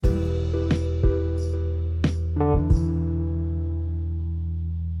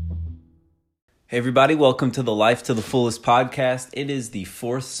Hey everybody, welcome to the Life to the Fullest podcast. It is the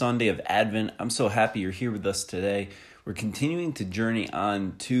fourth Sunday of Advent. I'm so happy you're here with us today. We're continuing to journey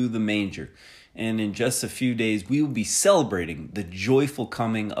on to the manger. And in just a few days, we will be celebrating the joyful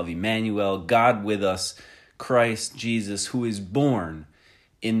coming of Emmanuel, God with us, Christ Jesus, who is born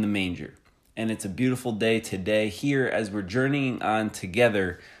in the manger. And it's a beautiful day today here as we're journeying on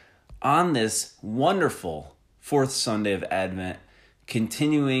together on this wonderful fourth Sunday of Advent,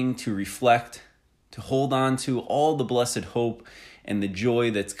 continuing to reflect, to hold on to all the blessed hope and the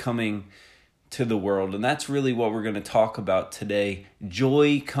joy that's coming to the world. And that's really what we're going to talk about today,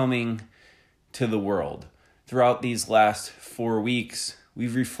 joy coming to the world. Throughout these last 4 weeks,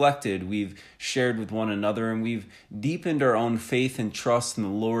 we've reflected, we've shared with one another, and we've deepened our own faith and trust in the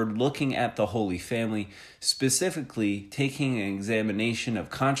Lord, looking at the Holy Family, specifically taking an examination of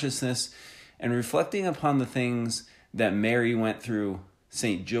consciousness and reflecting upon the things that Mary went through,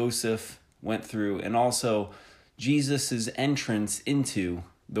 St. Joseph went through, and also Jesus' entrance into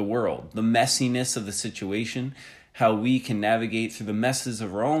the world, the messiness of the situation, how we can navigate through the messes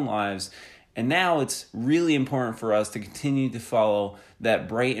of our own lives. And now it's really important for us to continue to follow that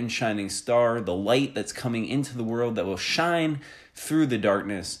bright and shining star, the light that's coming into the world that will shine through the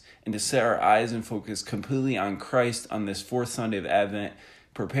darkness, and to set our eyes and focus completely on Christ on this fourth Sunday of Advent,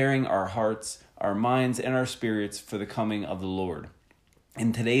 preparing our hearts, our minds, and our spirits for the coming of the Lord.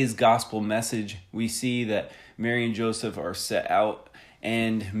 In today's gospel message, we see that Mary and Joseph are set out,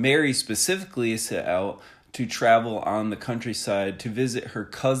 and Mary specifically is set out to travel on the countryside to visit her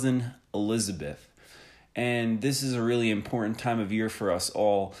cousin Elizabeth. And this is a really important time of year for us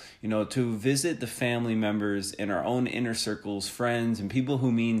all, to visit the family members in our own inner circles, friends, and people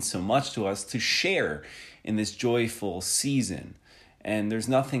who mean so much to us, to share in this joyful season. And there's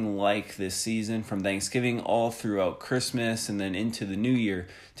nothing like this season, from Thanksgiving all throughout Christmas and then into the new year,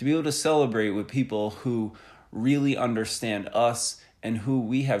 to be able to celebrate with people who really understand us and who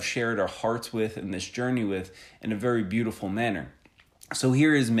we have shared our hearts with and this journey with in a very beautiful manner. So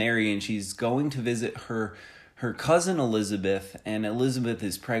here is Mary, and she's going to visit her cousin Elizabeth, and Elizabeth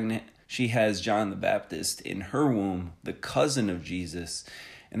is pregnant. She has John the Baptist in her womb, the cousin of Jesus.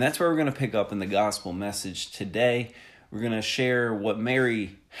 And that's where we're going to pick up in the gospel message today. We're going to share what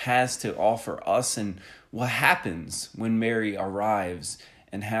Mary has to offer us and what happens when Mary arrives,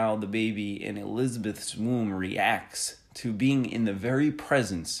 and how the baby in Elizabeth's womb reacts to being in the very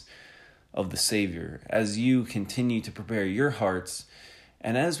presence of the Savior. As you continue to prepare your hearts,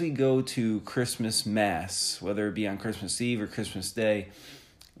 and as we go to Christmas Mass, whether it be on Christmas Eve or Christmas Day,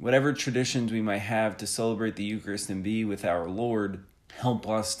 whatever traditions we might have to celebrate the Eucharist and be with our Lord, help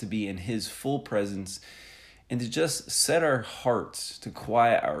us to be in His full presence, and to just set our hearts to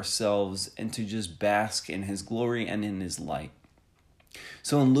quiet ourselves and to just bask in His glory and in His light.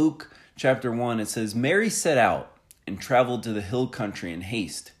 So in Luke chapter 1, it says, Mary set out and traveled to the hill country in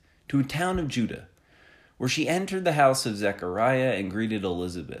haste, to a town of Judah, where she entered the house of Zechariah and greeted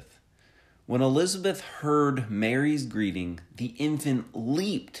Elizabeth. When Elizabeth heard Mary's greeting, the infant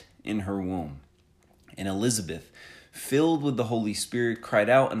leaped in her womb. And Elizabeth, filled with the Holy Spirit, cried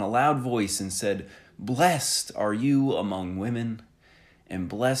out in a loud voice and said, Blessed are you among women, and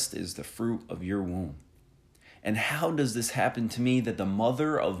blessed is the fruit of your womb. And how does this happen to me, that the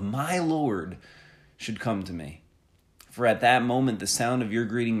mother of my Lord should come to me? For at that moment the sound of your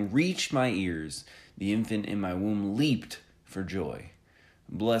greeting reached my ears. The infant in my womb leaped for joy.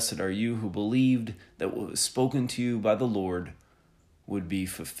 Blessed are you who believed that what was spoken to you by the Lord would be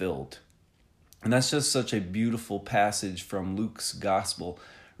fulfilled. And that's just such a beautiful passage from Luke's gospel,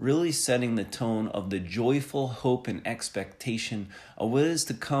 really setting the tone of the joyful hope and expectation of what is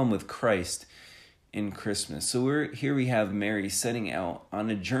to come with Christ in Christmas. So here we have Mary setting out on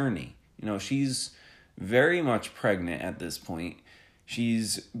a journey. She's very much pregnant at this point.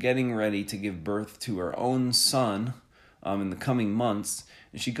 She's getting ready to give birth to her own son in the coming months.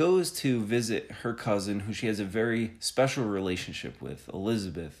 And she goes to visit her cousin, who she has a very special relationship with,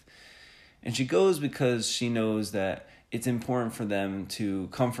 Elizabeth. And she goes because she knows that it's important for them to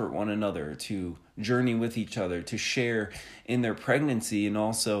comfort one another, to journey with each other, to share in their pregnancy, and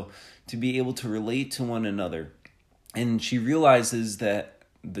also to be able to relate to one another. And she realizes that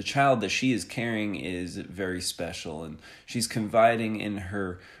the child that she is carrying is very special, and she's confiding in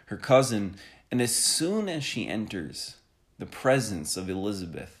her cousin. And as soon as she enters the presence of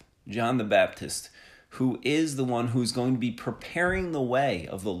Elizabeth, John the Baptist, who is the one who's going to be preparing the way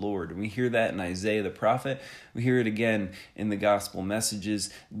of the Lord. And we hear that in Isaiah the prophet. We hear it again in the gospel messages,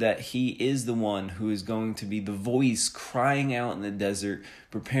 that he is the one who is going to be the voice crying out in the desert,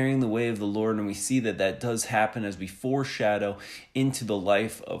 preparing the way of the Lord. And we see that that does happen as we foreshadow into the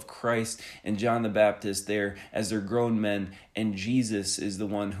life of Christ and John the Baptist there as they're grown men. And Jesus is the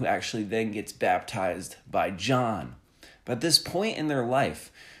one who actually then gets baptized by John. But at this point in their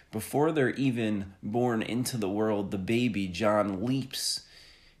life, before they're even born into the world, the baby John leaps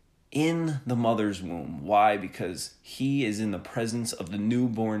in the mother's womb. Why? Because he is in the presence of the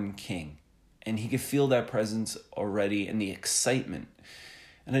newborn king. And he could feel that presence already and the excitement.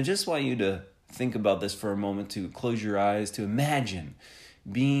 And I just want you to think about this for a moment, to close your eyes, to imagine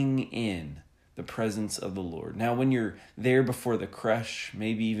being in the presence of the Lord. Now, when you're there before the creche,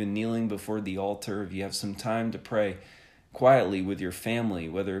 maybe even kneeling before the altar, if you have some time to pray quietly with your family,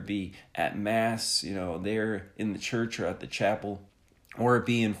 whether it be at Mass, there in the church or at the chapel, or it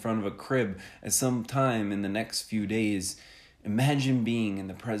be in front of a crib at some time in the next few days, imagine being in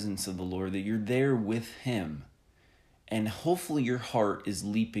the presence of the Lord, that you're there with him, and hopefully your heart is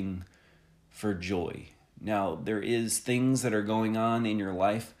leaping for joy. Now, there is things that are going on in your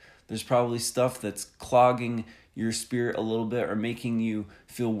life. There's probably stuff that's clogging your spirit a little bit or making you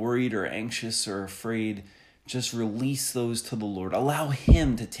feel worried or anxious or afraid. Just release those to the Lord. Allow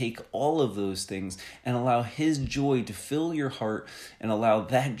him to take all of those things and allow his joy to fill your heart, and allow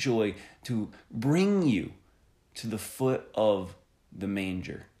that joy to bring you to the foot of the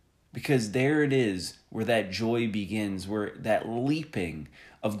manger. Because there it is where that joy begins, where that leaping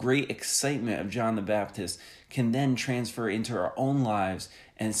of great excitement of John the Baptist can then transfer into our own lives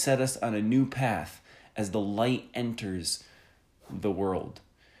and set us on a new path as the light enters the world.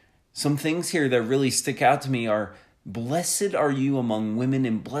 Some things here that really stick out to me are, blessed are you among women,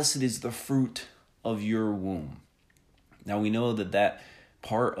 and blessed is the fruit of your womb. Now we know that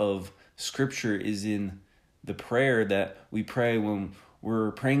part of Scripture is in the prayer that we pray when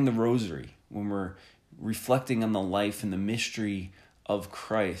we're praying the rosary, when we're reflecting on the life and the mystery of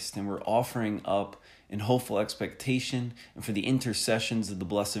Christ, and we're offering up in hopeful expectation and for the intercessions of the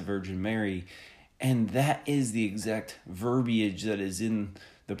Blessed Virgin Mary. And that is the exact verbiage that is in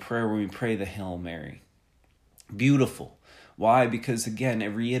the prayer when we pray the Hail Mary. Beautiful. Why? Because again, it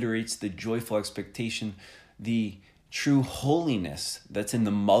reiterates the joyful expectation, the true holiness that's in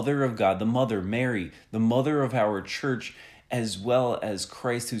the Mother of God, the Mother Mary, the Mother of our church, as well as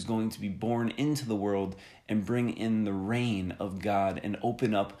Christ, who's going to be born into the world and bring in the reign of God and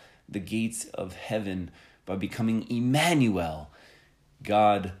open up the gates of heaven by becoming Emmanuel,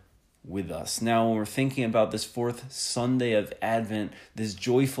 God with us. Now, when we're thinking about this fourth Sunday of Advent, this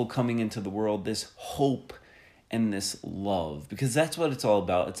joyful coming into the world, this hope and this love, because that's what it's all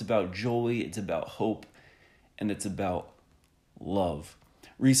about. It's about joy, it's about hope, and it's about love.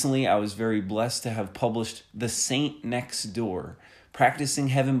 Recently, I was very blessed to have published The Saint Next Door, Practicing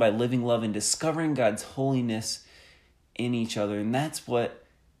Heaven by Living Love and Discovering God's Holiness in Each Other. And that's what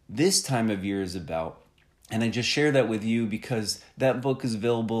this time of year is about. And I just share that with you because that book is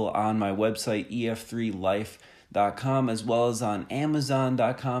available on my website, ef3life.com, as well as on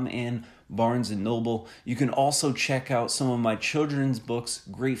amazon.com and Barnes & Noble. You can also check out some of my children's books,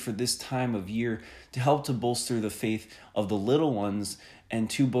 great for this time of year, to help to bolster the faith of the little ones. And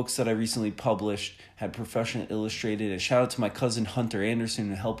 2 books that I recently published had professionally illustrated. A shout out to my cousin Hunter Anderson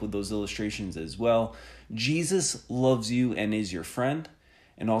who helped with those illustrations as well. Jesus Loves You and Is Your Friend,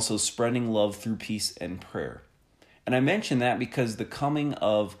 and also Spreading Love Through Peace and Prayer. And I mention that because the coming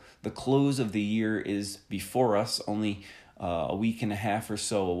of the close of the year is before us, only a week and a half or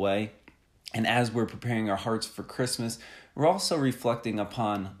so away. And as we're preparing our hearts for Christmas, we're also reflecting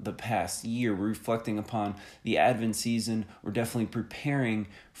upon the past year. We're reflecting upon the Advent season. We're definitely preparing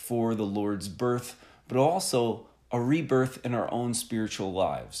for the Lord's birth, but also a rebirth in our own spiritual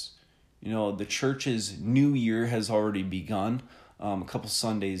lives. The church's new year has already begun a couple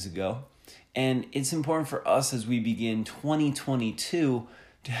Sundays ago. And it's important for us as we begin 2022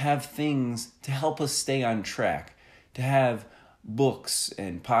 to have things to help us stay on track, to have books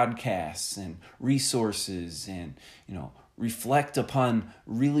and podcasts and resources and, reflect upon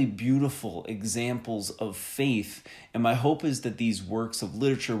really beautiful examples of faith. And my hope is that these works of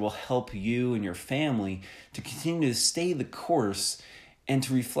literature will help you and your family to continue to stay the course and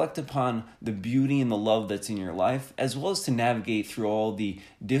to reflect upon the beauty and the love that's in your life, as well as to navigate through all the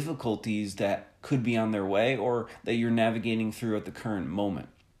difficulties that could be on their way or that you're navigating through at the current moment.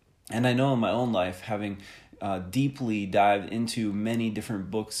 And I know in my own life, having deeply dived into many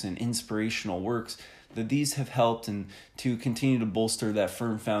different books and inspirational works, that these have helped and to continue to bolster that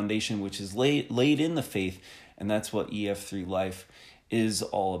firm foundation which is laid in the faith, and that's what EF3 Life is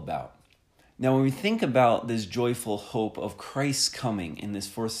all about. Now, when we think about this joyful hope of Christ's coming in this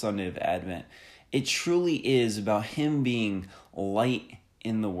fourth Sunday of Advent, it truly is about him being light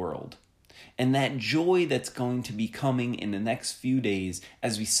in the world. And that joy that's going to be coming in the next few days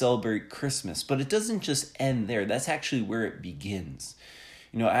as we celebrate Christmas. But it doesn't just end there. That's actually where it begins.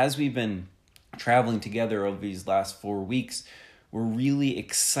 As we've been traveling together over these last 4 weeks, we're really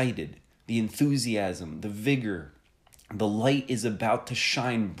excited. The enthusiasm, the vigor, the light is about to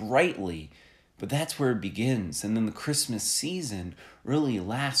shine brightly. But that's where it begins. And then the Christmas season really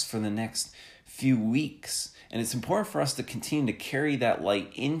lasts for the next few weeks. And it's important for us to continue to carry that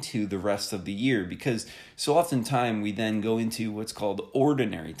light into the rest of the year, because so oftentimes we then go into what's called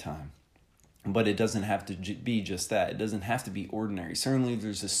ordinary time. But it doesn't have to be just that. It doesn't have to be ordinary. Certainly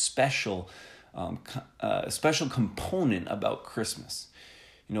there's a special component about Christmas.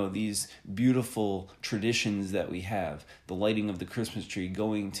 These beautiful traditions that we have, the lighting of the Christmas tree,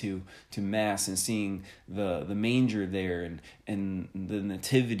 going to Mass and seeing the manger there and the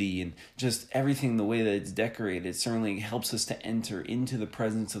nativity and just everything, the way that it's decorated, certainly helps us to enter into the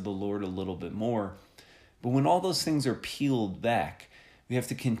presence of the Lord a little bit more. But when all those things are peeled back, we have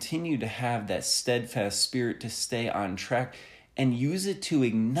to continue to have that steadfast spirit to stay on track and use it to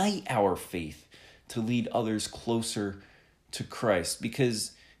ignite our faith, to lead others closer to Christ,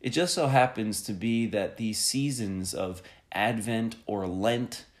 because it just so happens to be that these seasons of Advent or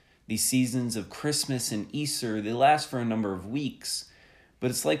Lent, these seasons of Christmas and Easter, they last for a number of weeks. But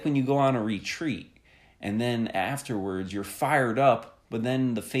it's like when you go on a retreat and then afterwards you're fired up, but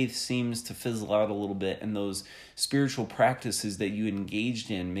then the faith seems to fizzle out a little bit, and those spiritual practices that you engaged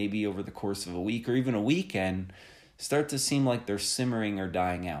in maybe over the course of a week or even a weekend start to seem like they're simmering or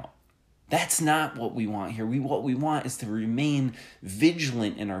dying out. That's not what we want here. What we want is to remain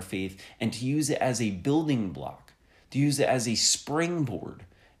vigilant in our faith and to use it as a building block, to use it as a springboard,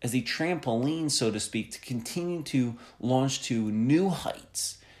 as a trampoline, so to speak, to continue to launch to new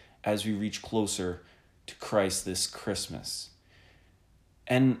heights as we reach closer to Christ this Christmas.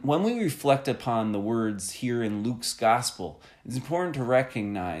 And when we reflect upon the words here in Luke's gospel, it's important to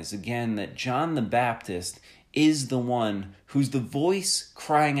recognize again that John the Baptist is the one who's the voice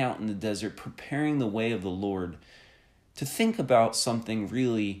crying out in the desert, preparing the way of the Lord. To think about something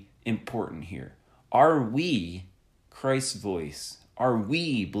really important here. Are we Christ's voice? Are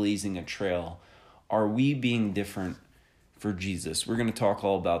we blazing a trail? Are we being different for Jesus? We're going to talk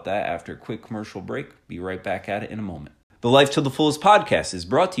all about that after a quick commercial break. Be right back at it in a moment. The Life to the Fullest podcast is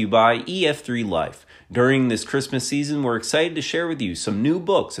brought to you by EF3 Life. During this Christmas season, we're excited to share with you some new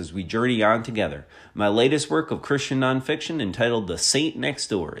books as we journey on together. My latest work of Christian nonfiction, entitled The Saint Next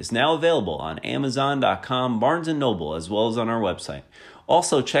Door, is now available on Amazon.com, Barnes & Noble, as well as on our website.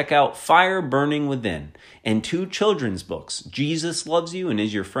 Also, check out Fire Burning Within and 2 children's books, Jesus Loves You and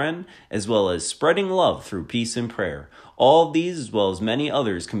Is Your Friend, as well as Spreading Love Through Peace and Prayer. All of these, as well as many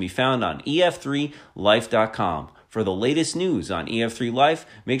others, can be found on ef3life.com. For the latest news on EF3 Life,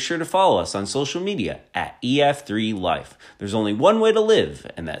 make sure to follow us on social media at EF3 Life. There's only one way to live,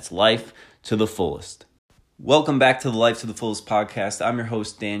 and that's life to the fullest. Welcome back to the Life to the Fullest podcast. I'm your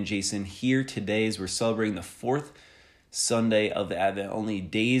host, Dan Jason, here today as we're celebrating the 4th Sunday of Advent, only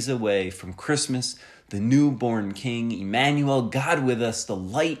days away from Christmas, the newborn King, Emmanuel, God with us, the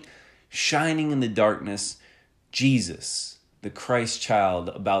light shining in the darkness, Jesus, the Christ child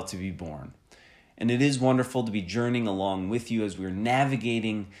about to be born. And it is wonderful to be journeying along with you as we're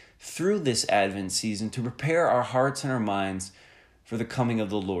navigating through this Advent season to prepare our hearts and our minds for the coming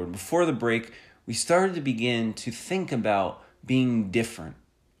of the Lord. Before the break, we started to begin to think about being different.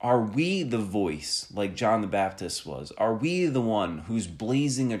 Are we the voice like John the Baptist was? Are we the one who's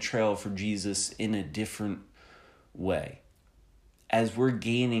blazing a trail for Jesus in a different way? As we're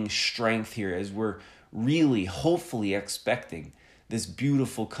gaining strength here, as we're really, hopefully expecting this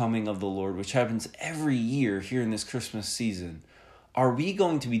beautiful coming of the Lord, which happens every year here in this Christmas season, are we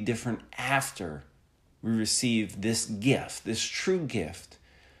going to be different after we receive this gift, this true gift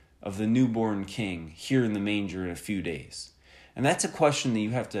of the newborn King here in the manger in a few days? And that's a question that you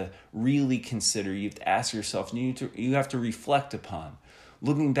have to really consider. You have to ask yourself, you have to reflect upon.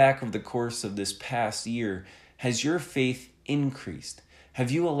 Looking back over the course of this past year, has your faith increased?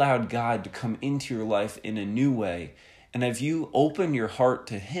 Have you allowed God to come into your life in a new way? And have you opened your heart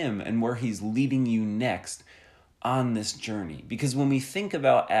to Him and where He's leading you next on this journey? Because when we think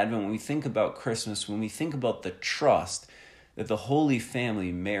about Advent, when we think about Christmas, when we think about the trust that the Holy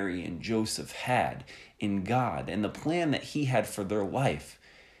Family, Mary and Joseph, had in God and the plan that He had for their life,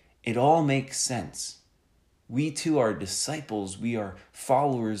 it all makes sense. We too are disciples. We are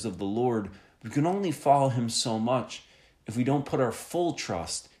followers of the Lord. We can only follow him so much if we don't put our full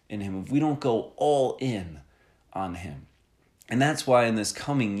trust in him, if we don't go all in on him. And that's why in this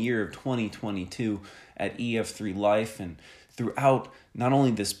coming year of 2022 at EF3 Life and throughout not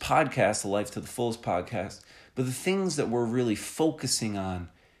only this podcast, the Life to the Fullest podcast, but the things that we're really focusing on,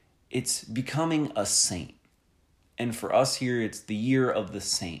 it's becoming a saint. And for us here, it's the year of the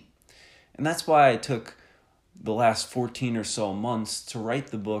saint. And that's why I took the last 14 or so months to write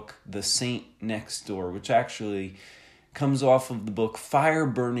the book, The Saint Next Door, which actually comes off of the book Fire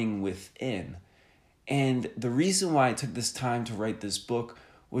Burning Within. And the reason why I took this time to write this book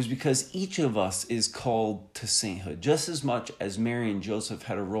was because each of us is called to sainthood, just as much as Mary and Joseph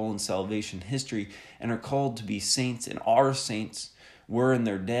had a role in salvation history and are called to be saints, and are saints, were in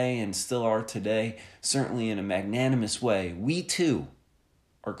their day and still are today, certainly in a magnanimous way. We too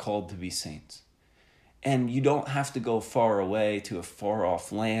are called to be saints. And you don't have to go far away to a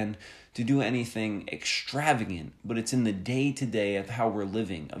far-off land to do anything extravagant, but it's in the day-to-day of how we're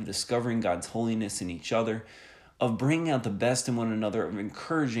living, of discovering God's holiness in each other, of bringing out the best in one another, of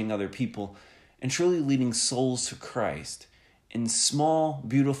encouraging other people, and truly leading souls to Christ in small,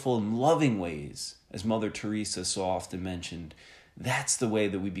 beautiful, and loving ways, as Mother Teresa so often mentioned. That's the way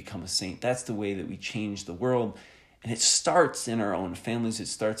that we become a saint. That's the way that we change the world. And it starts in our own families, it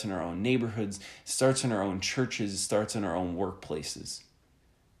starts in our own neighborhoods, it starts in our own churches, it starts in our own workplaces.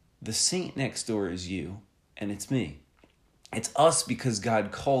 The saint next door is you, and it's me. It's us because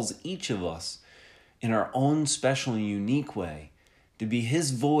God calls each of us in our own special and unique way to be his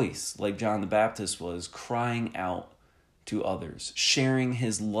voice, like John the Baptist was, crying out to others, sharing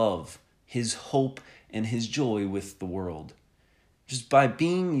his love, his hope, and his joy with the world. Just by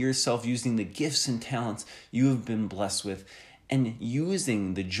being yourself, using the gifts and talents you have been blessed with, and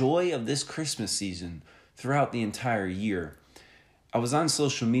using the joy of this Christmas season throughout the entire year. I was on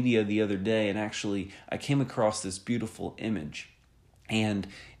social media the other day, and actually I came across this beautiful image. And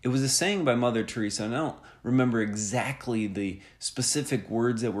it was a saying by Mother Teresa, and I don't remember exactly the specific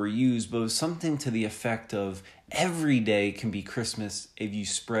words that were used, but it was something to the effect of, every day can be Christmas if you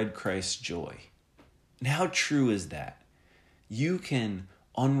spread Christ's joy. And how true is that? You can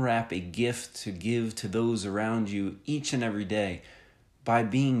unwrap a gift to give to those around you each and every day by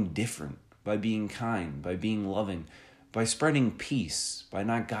being different, by being kind, by being loving, by spreading peace, by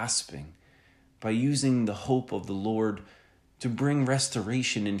not gossiping, by using the hope of the Lord to bring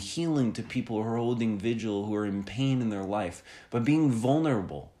restoration and healing to people who are holding vigil, who are in pain in their life, by being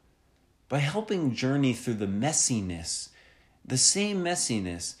vulnerable, by helping journey through the messiness, the same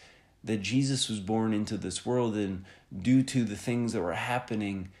messiness that Jesus was born into this world in due to the things that were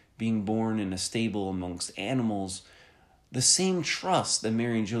happening, being born in a stable amongst animals, the same trust that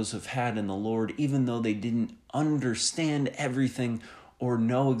Mary and Joseph had in the Lord, even though they didn't understand everything or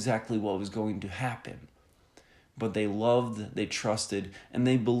know exactly what was going to happen. But they loved, they trusted, and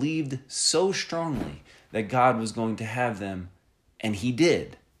they believed so strongly that God was going to have them, and he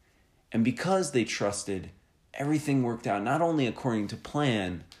did. And because they trusted, everything worked out not only according to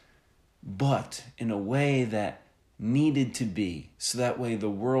plan, but in a way that needed to be, so that way the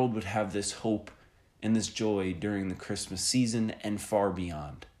world would have this hope and this joy during the Christmas season and far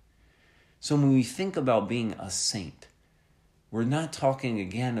beyond. So when we think about being a saint, we're not talking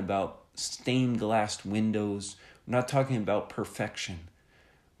again about stained glass windows. We're not talking about perfection.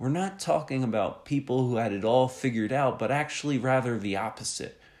 We're not talking about people who had it all figured out, but actually rather the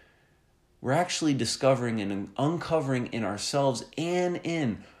opposite. We're actually discovering and uncovering in ourselves and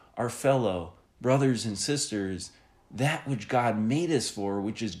in our fellow brothers and sisters that which God made us for,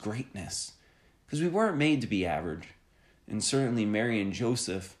 which is greatness. Because we weren't made to be average. And certainly Mary and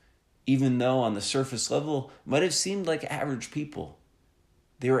Joseph, even though on the surface level might have seemed like average people,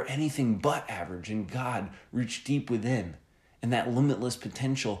 they were anything but average, and God reached deep within. And that limitless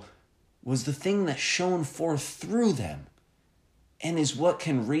potential was the thing that shone forth through them, and is what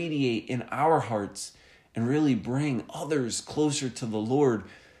can radiate in our hearts and really bring others closer to the Lord.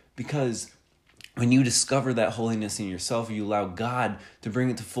 Because when you discover that holiness in yourself, you allow God to bring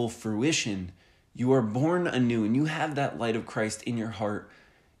it to full fruition, you are born anew, and you have that light of Christ in your heart.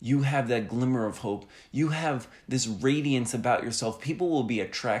 You have that glimmer of hope. You have this radiance about yourself. People will be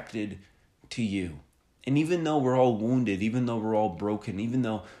attracted to you. And even though we're all wounded, even though we're all broken, even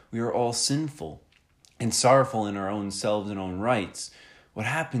though we are all sinful and sorrowful in our own selves and own rights, what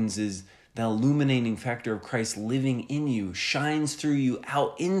happens is the illuminating factor of Christ living in you shines through you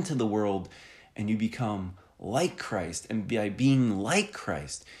out into the world, and you become like Christ. And by being like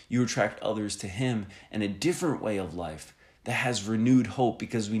Christ, you attract others to him and a different way of life that has renewed hope,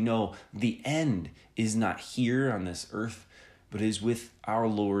 because we know the end is not here on this earth, but is with our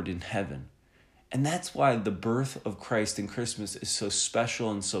Lord in heaven. And that's why the birth of Christ in Christmas is so special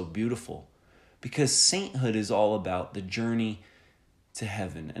and so beautiful, because sainthood is all about the journey to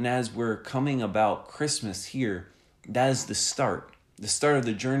heaven. And as we're coming about Christmas here, that is the start. The start of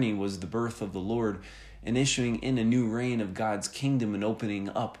the journey was the birth of the Lord and issuing in a new reign of God's kingdom and opening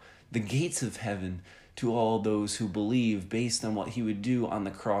up the gates of heaven to all those who believe based on what he would do on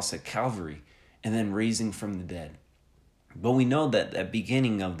the cross at Calvary and then raising from the dead. But we know that that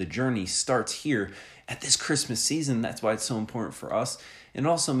beginning of the journey starts here at this Christmas season. That's why it's so important for us. It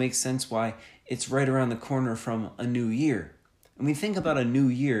also makes sense why it's right around the corner from a new year. And we think about a new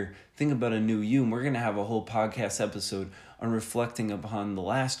year, think about a new you, and we're going to have a whole podcast episode on reflecting upon the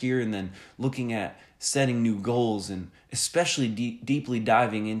last year and then looking at setting new goals and especially deeply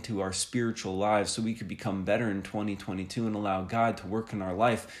diving into our spiritual lives so we could become better in 2022 and allow God to work in our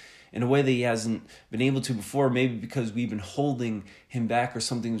life in a way that he hasn't been able to before, maybe because we've been holding him back or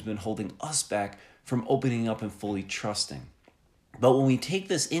something's been holding us back from opening up and fully trusting. But when we take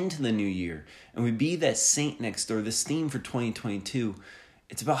this into the new year and we be that saint next door, this theme for 2022,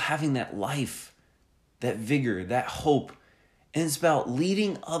 it's about having that life, that vigor, that hope, and it's about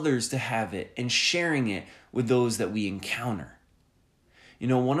leading others to have it and sharing it with those that we encounter. You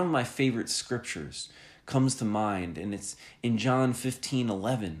know, one of my favorite scriptures comes to mind, and it's in John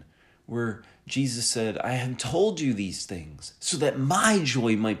 15:11, where Jesus said, I have told you these things so that my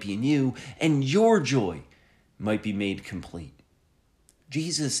joy might be in you and your joy might be made complete.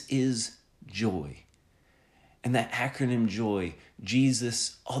 Jesus is joy. And that acronym joy,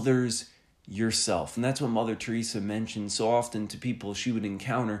 Jesus, others, yourself. And that's what Mother Teresa mentioned so often to people she would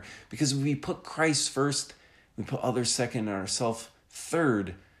encounter, because if we put Christ first, we put others second and ourselves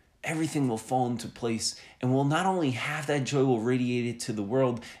third, everything will fall into place, and we'll not only have that joy, we'll radiate it to the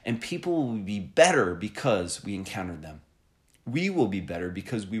world, and people will be better because we encountered them. We will be better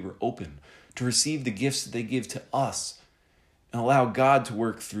because we were open to receive the gifts that they give to us and allow God to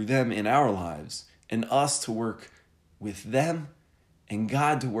work through them in our lives, and us to work with them, and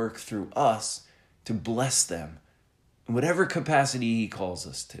God to work through us to bless them in whatever capacity he calls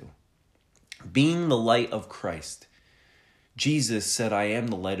us to. Being the light of Christ. Jesus said, I am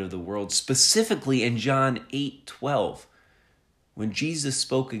the light of the world, specifically in John 8:12. When Jesus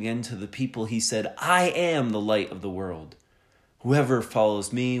spoke again to the people, he said, I am the light of the world. Whoever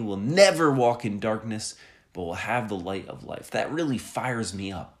follows me will never walk in darkness, but will have the light of life. That really fires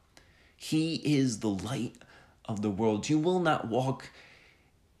me up. He is the light of the world. You will not walk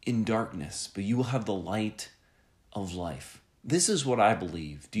in darkness, but you will have the light of life. This is what I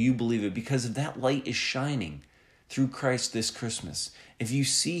believe. Do you believe it? Because if that light is shining through Christ this Christmas, if you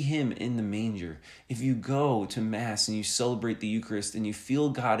see him in the manger, if you go to Mass and you celebrate the Eucharist and you feel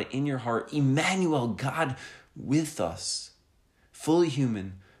God in your heart, Emmanuel, God with us, fully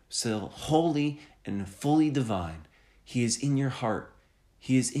human, still holy and fully divine, he is in your heart.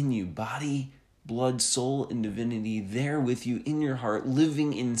 He is in you, body, blood, soul, and divinity, there with you in your heart,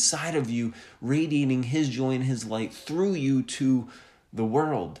 living inside of you, radiating his joy and his light through you to the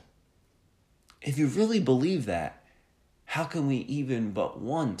world. If you really believe that, how can we even but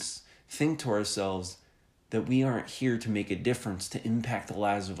once think to ourselves that we aren't here to make a difference, to impact the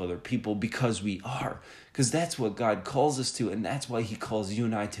lives of other people? Because we are. Because that's what God calls us to, and that's why he calls you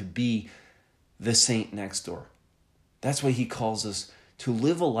and I to be the saint next door. That's why he calls us to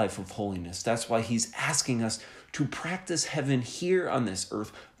live a life of holiness. That's why he's asking us to practice heaven here on this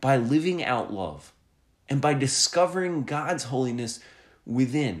earth by living out love and by discovering God's holiness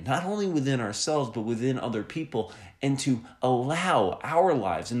within, not only within ourselves, but within other people, and to allow our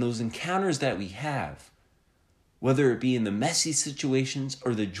lives and those encounters that we have, whether it be in the messy situations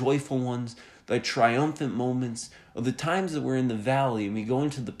or the joyful ones, the triumphant moments, or the times that we're in the valley and we go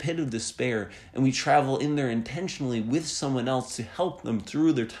into the pit of despair and we travel in there intentionally with someone else to help them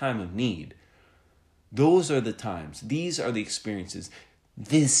through their time of need. Those are the times. These are the experiences.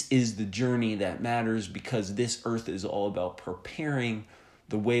 This is the journey that matters, because this earth is all about preparing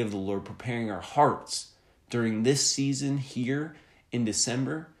the way of the Lord, preparing our hearts during this season here in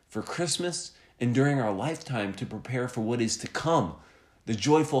December for Christmas, and during our lifetime to prepare for what is to come, the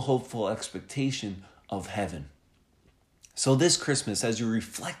joyful, hopeful expectation of heaven. So this Christmas, as you're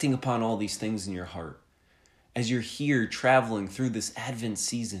reflecting upon all these things in your heart, as you're here traveling through this Advent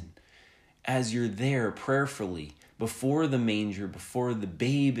season, as you're there prayerfully before the manger, before the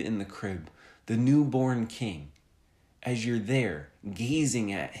babe in the crib, the newborn King, as you're there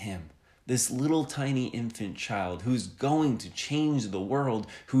gazing at him, this little tiny infant child who's going to change the world,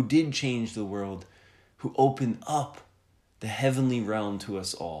 who did change the world, who opened up the heavenly realm to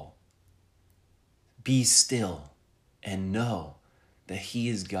us all. Be still and know that He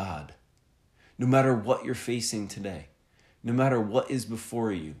is God. No matter what you're facing today, no matter what is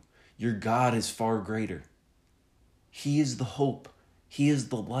before you, your God is far greater. He is the hope. He is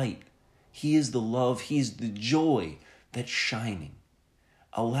the light. He is the love. He is the joy that's shining.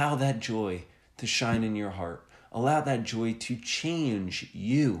 Allow that joy to shine in your heart. Allow that joy to change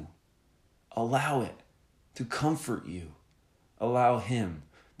you. Allow it to comfort you. Allow Him,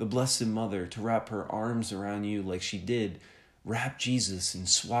 the Blessed Mother, to wrap her arms around you like she did wrap Jesus in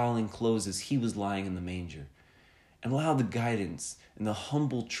swaddling clothes as He was lying in the manger. And allow the guidance and the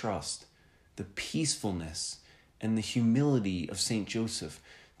humble trust, the peacefulness and the humility of St. Joseph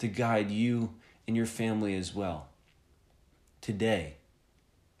to guide you and your family as well. Today,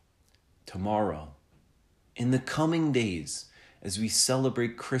 tomorrow, in the coming days, as we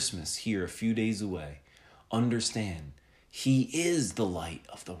celebrate Christmas here a few days away, understand He is the light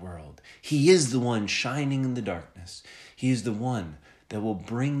of the world. He is the one shining in the darkness. He is the one that will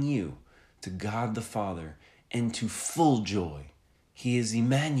bring you to God the Father and to full joy. He is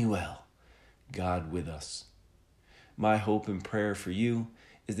Emmanuel, God with us. My hope and prayer for you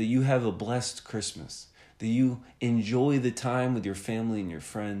is that you have a blessed Christmas, that you enjoy the time with your family and your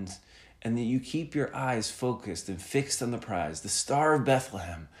friends, and that you keep your eyes focused and fixed on the prize, the Star of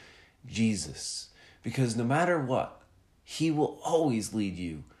Bethlehem, Jesus. Because no matter what, He will always lead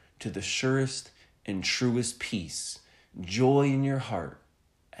you to the surest and truest peace, joy in your heart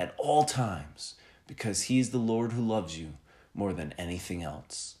at all times, because He is the Lord who loves you more than anything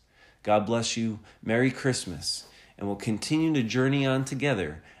else. God bless you. Merry Christmas. And we'll continue to journey on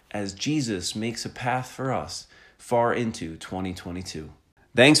together as Jesus makes a path for us far into 2022.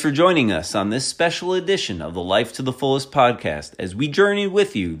 Thanks for joining us on this special edition of the Life to the Fullest podcast as we journey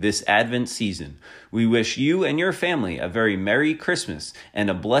with you this Advent season. We wish you and your family a very Merry Christmas and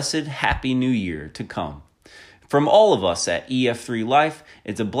a blessed Happy New Year to come. From all of us at EF3 Life,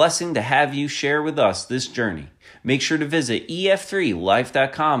 it's a blessing to have you share with us this journey. Make sure to visit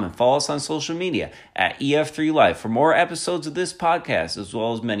ef3life.com and follow us on social media at EF3Life for more episodes of this podcast, as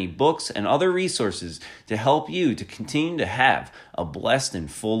well as many books and other resources to help you to continue to have a blessed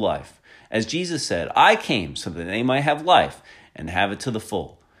and full life. As Jesus said, I came so that they might have life and have it to the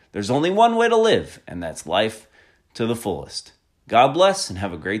full. There's only one way to live, and that's life to the fullest. God bless and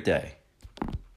have a great day.